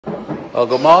Well,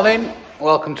 good morning.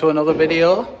 Welcome to another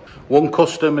video. One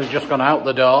customer has just gone out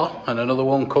the door and another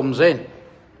one comes in.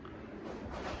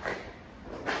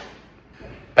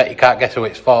 Bet you can't guess who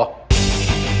it's for.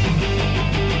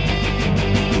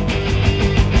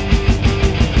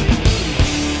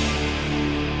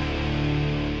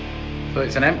 So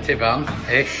it's an empty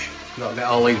van-ish. Got to get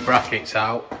all these brackets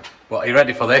out. But are you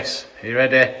ready for this? Are you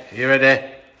ready? Are you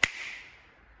ready?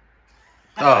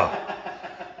 Oh.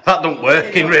 That don't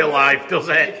work in real life, does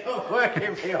it? It don't work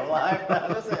in real life,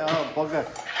 does it? Oh, bugger.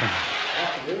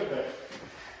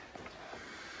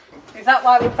 Is that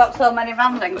why we've got so many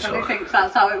van links and he thinks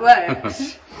that's how it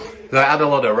works? So I had a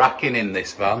lot of racking in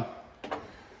this van,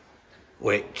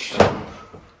 which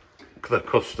the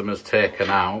customer's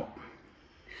taken out,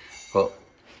 but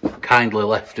kindly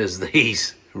left us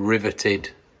these riveted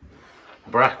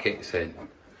brackets in.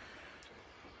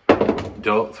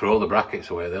 Don't throw the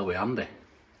brackets away, they'll be handy.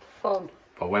 Fun.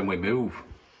 For when we move,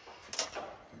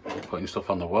 putting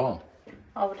stuff on the wall.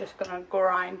 Oh, we're just going to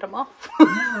grind them off.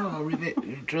 No,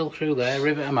 rivet, drill through there,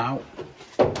 rivet them out.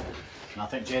 I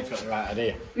think Jade's got the right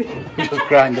idea. Just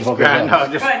grind them up.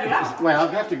 Well, I'll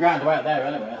have to grind right there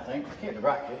anyway, I think. Keep the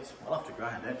brackets, I'll have to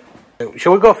grind it.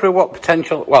 Shall we go through what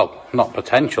potential, well, not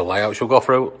potential layout, shall we go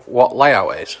through what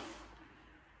layout is?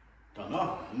 Don't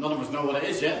know, none of us know what it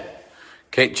is yet.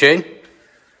 Kitchen.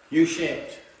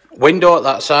 U-shaped. Window at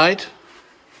that side.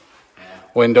 Yeah.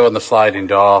 Window and the sliding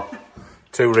door.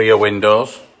 2 rear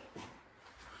windows.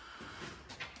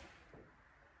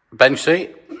 Bench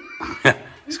seat.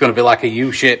 It's going to be like a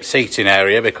U-shaped seating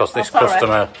area because this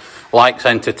customer likes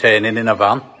entertaining in a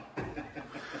van.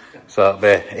 So it'll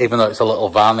be, even though it's a little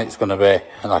van, it's going to be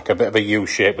like a bit of a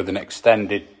U-shape with an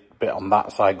extended bit on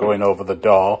that side going over the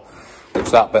door,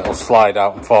 which that bit will slide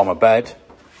out and form a bed.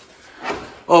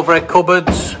 Overhead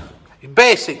cupboards.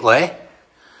 Basically,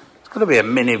 it's going to be a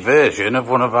mini version of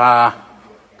one of our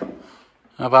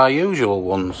usual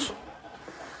ones.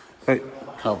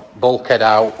 Bulkhead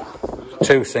out,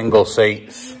 2 single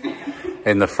seats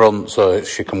in the front so that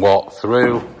she can walk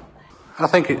through. I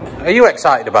think. Are you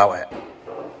excited about it?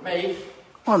 Me?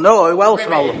 Well, no. Who else?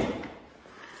 Oh,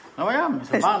 I am. It's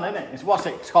a van, isn't it?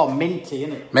 It's called Minty,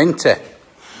 isn't it? Minty.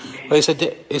 But it's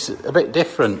a bit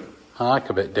different. I like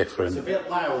a bit different. It's a bit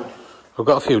loud. We've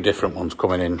got a few different ones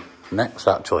coming in next,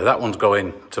 actually. That one's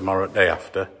going tomorrow, day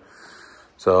after.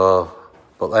 So,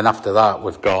 but then after that,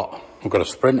 we've got a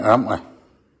Sprinter, haven't we?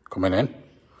 Coming in.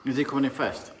 Is he coming in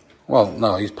first? Well,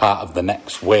 no, he's part of the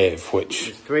next wave, which...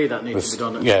 There's 3 that need to be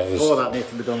done at 4 that need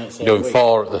to be done at the same doing week.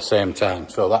 4 at the same time,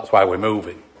 so that's why we're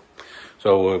moving.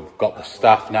 So we've got the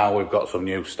staff now, we've got some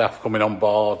new staff coming on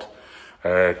board.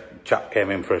 Chap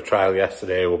came in for a trial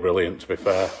yesterday, who were brilliant, to be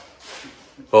fair.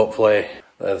 Hopefully,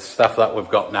 the staff that we've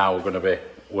got now are going to be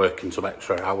working some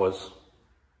extra hours.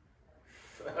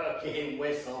 Fucking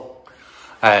whistle.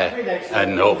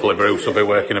 And hopefully Bruce will be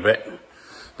working a bit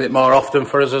more often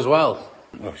for us as well.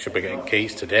 We should be getting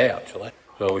keys today, actually.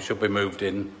 So we should be moved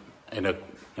in a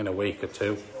week or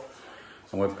 2.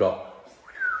 And we've got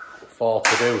 4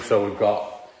 to do. So we've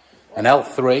got an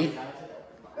L3,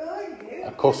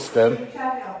 a custom,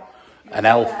 an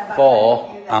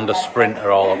L4 and a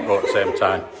Sprinter all up at the same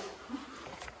time.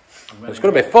 It's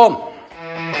going to be fun.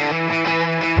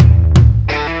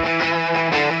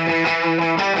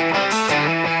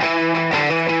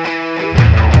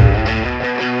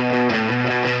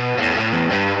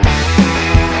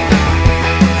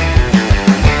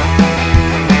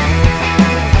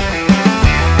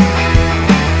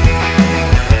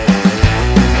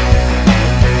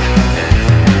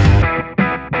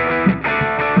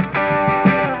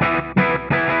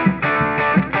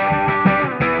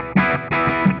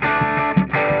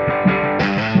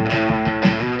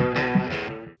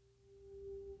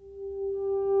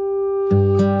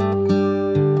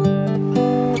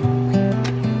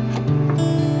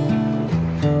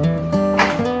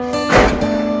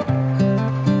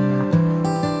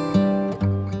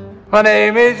 My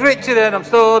name is Richard and I'm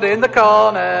stood in the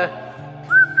corner.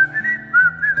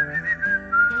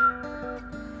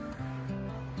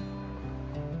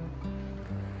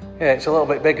 Yeah, it's a little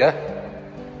bit bigger.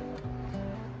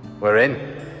 We're in.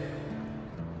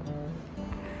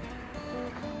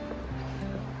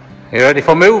 You ready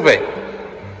for moving?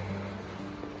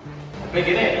 Big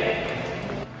in it.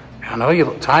 I know you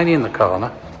look tiny in the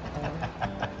corner.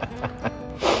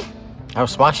 I'll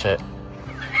smash it.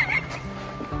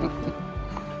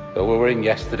 So we were in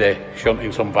yesterday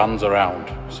shunting some vans around,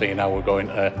 seeing how we're going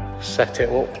to set it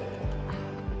up.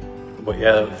 But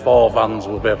yeah, 4 vans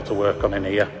we'll be able to work on in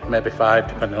here, maybe 5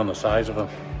 depending on the size of them.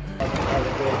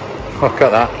 Look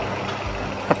at that.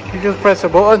 You just press a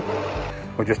button.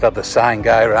 We just had the sign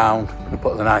guy around and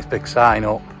put the nice big sign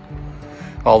up.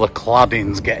 All the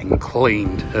cladding's getting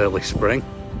cleaned early spring.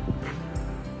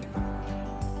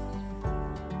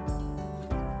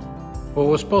 Well,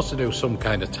 we're supposed to do some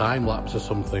kind of time lapse or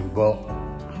something, but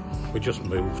we just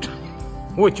moved.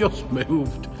 We just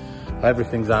moved.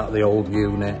 Everything's out of the old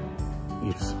unit.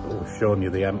 We've shown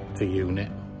you the empty unit.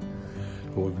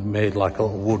 We've made like a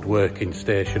little woodworking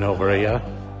station over here,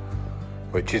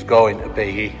 which is going to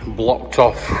be blocked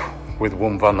off with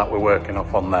one van that we're working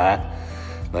off on there.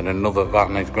 Then another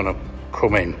van is going to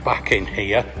come in back in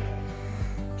here.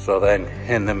 So then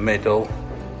in the middle,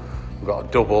 we've got a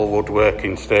double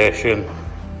woodworking station,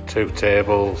 2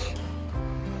 tables.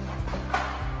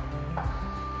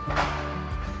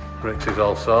 Rick's is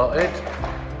all sorted.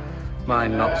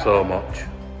 Mine not so much.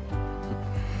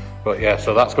 But yeah,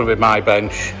 so that's going to be my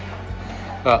bench.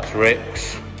 That's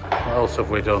Rick's. What else have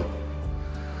we done?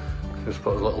 Just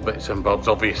put little bits and bobs.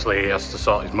 Obviously he has to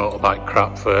sort his motorbike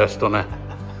crap first, doesn't he?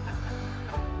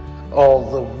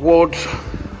 All the wood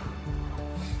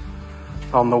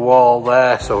on the wall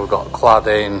there, so we've got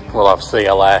cladding, we'll have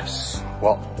CLS.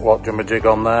 What jig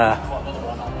on there?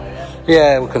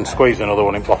 Yeah, we can squeeze another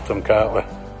one in bottom, can't we?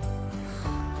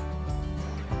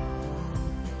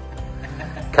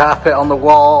 Carpet on the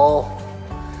wall,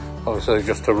 obviously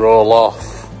just to roll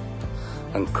off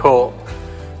and cut.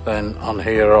 Then on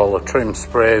here all the trim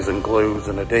sprays and glues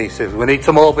and adhesives. We need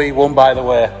some OB1, by the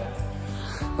way.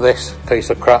 This piece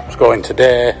of crap's going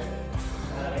today,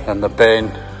 and the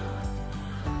bin.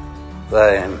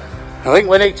 Then I think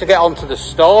we need to get onto the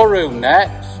storeroom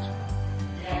next.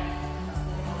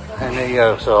 In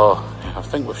here, so I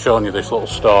think we've shown you this little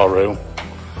storeroom,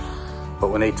 but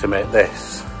we need to make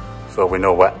this so we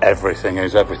know where everything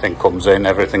is. Everything comes in,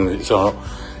 everything that's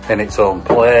in its own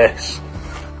place.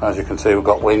 As you can see, we've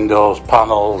got windows,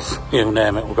 panels, you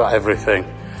name it, we've got everything.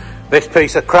 This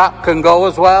piece of crap can go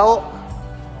as well.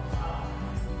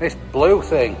 This blue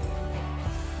thing.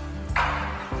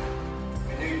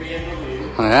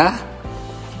 Yeah.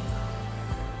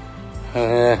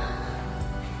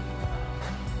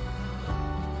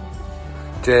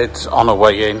 Jade's on her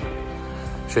way in.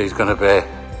 She's going to be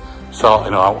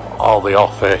sorting out all the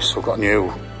office. We've got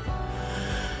a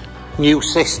new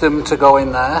system to go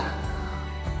in there.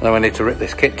 And then we need to rip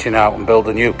this kitchen out and build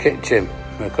a new kitchen,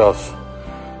 because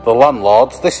the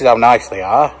landlords, this is how nice they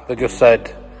are. They just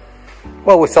said,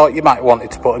 well, we thought you might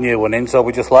wanted to put a new one in, so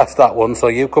we just left that one so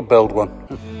you could build one.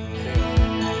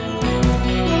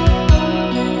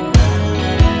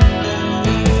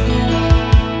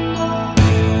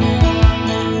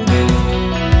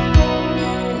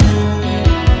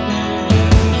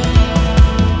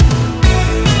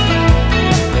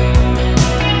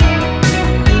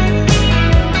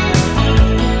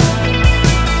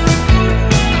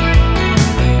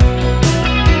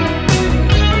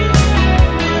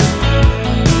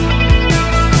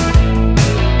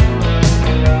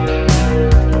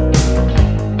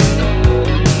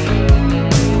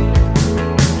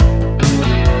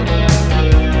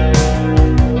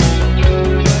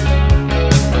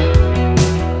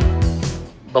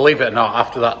 Believe it or not,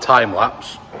 after that time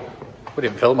lapse, we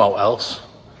didn't film out else.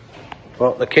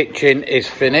 But the kitchen is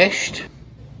finished.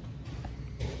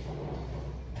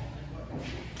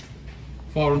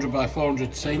 400 by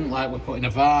 400 sink like we put in a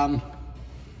van.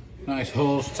 Nice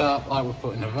hose tap like we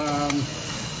put in a van.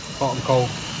 Hot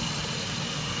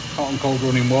and cold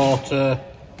running water.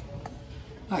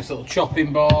 Nice little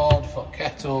chopping board for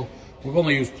kettle. We've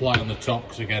only used ply on the top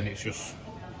because again it's just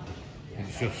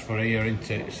for here,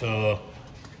 isn't it? So,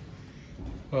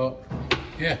 but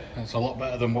yeah, that's a lot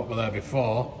better than what were there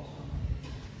before.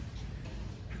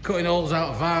 Cutting holes out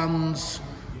of vans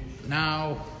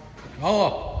now.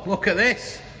 Oh, look at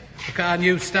this. Look at our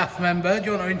new staff member. Do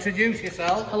you want to introduce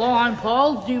yourself? Hello, I'm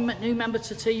Paul, new member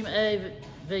to team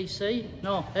AVC.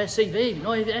 No, ACV.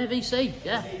 No, AVC,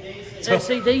 yeah.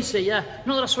 ACDC, yeah.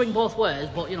 Not that I swing both ways,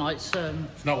 but you know, it's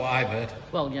not what I've heard.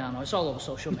 Well, yeah, no, it's all over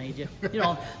social media. You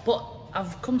know, but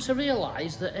I've come to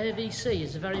realise that AVC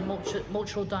is a very much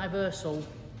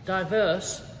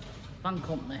diverse van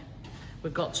company.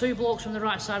 We've got two blokes from the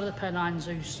right side of the Pennines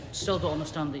who still don't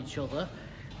understand each other,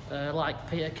 like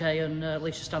Peter Kay and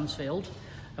Lisa Stansfield.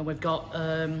 And we've got...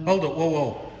 Hold up,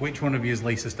 whoa. Which one of you is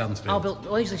Lisa Stansfield?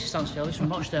 Well, he's Lisa Stansfield, he's from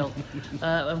Rochdale.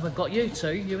 And we've got you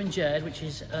two, you and Jade, which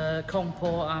is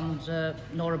Compo and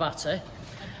Nora Batty.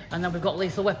 And then we've got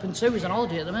Lethal Weapon 2, who's on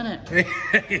holiday at the minute.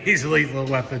 He's Lethal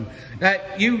Weapon.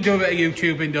 You do a bit of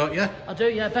YouTubing, don't you? I do,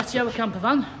 yeah.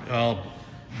 diycampervan. Oh,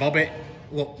 Bobby,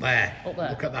 look there. Up there.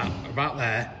 Look at that, about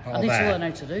there. I need to learn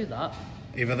how to do that.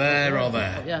 Either there or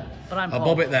there. Yeah, but I'm I'll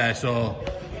Paul. bob it there, so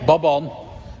bob on.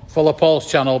 Follow Paul's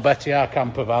channel, Betty our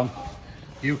camper van.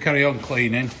 You carry on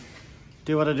cleaning.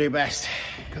 Do what I do best.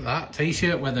 Look at that,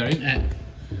 t-shirt weather, isn't it?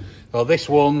 So this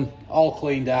one, all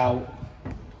cleaned out.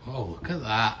 Oh, look at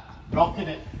that. Rocking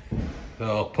it.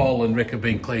 So Paul and Rick have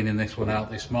been cleaning this one out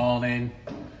this morning.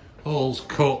 Holes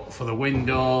cut for the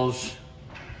windows.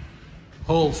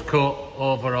 Holes cut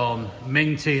over on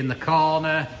Minty in the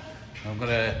corner. I'm going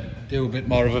to do a bit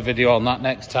more of a video on that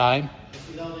next time. This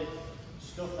is all the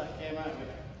stuff that came out with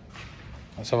it.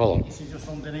 Let's have a look. This is just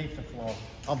underneath the floor.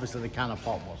 Obviously the can of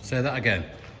pop was. Say that again.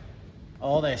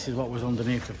 All this is what was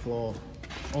underneath the floor.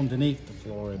 Underneath the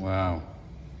flooring. Wow.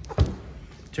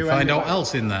 Two Find empty out what bags.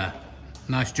 else in there.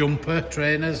 Nice jumper,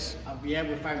 trainers. Yeah,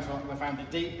 we found a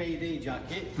DPD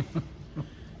jacket,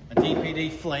 a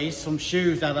DPD fleece, some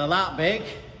shoes that are that big.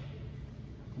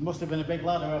 Must have been a big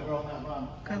ladder over on that van.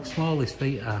 Look how small his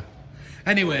feet are.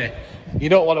 Anyway, you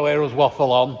don't want to hear us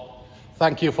waffle on.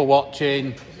 Thank you for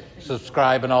watching.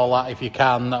 Subscribe and all that if you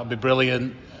can. That would be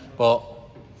brilliant. But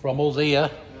from us here,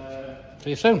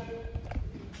 see you soon.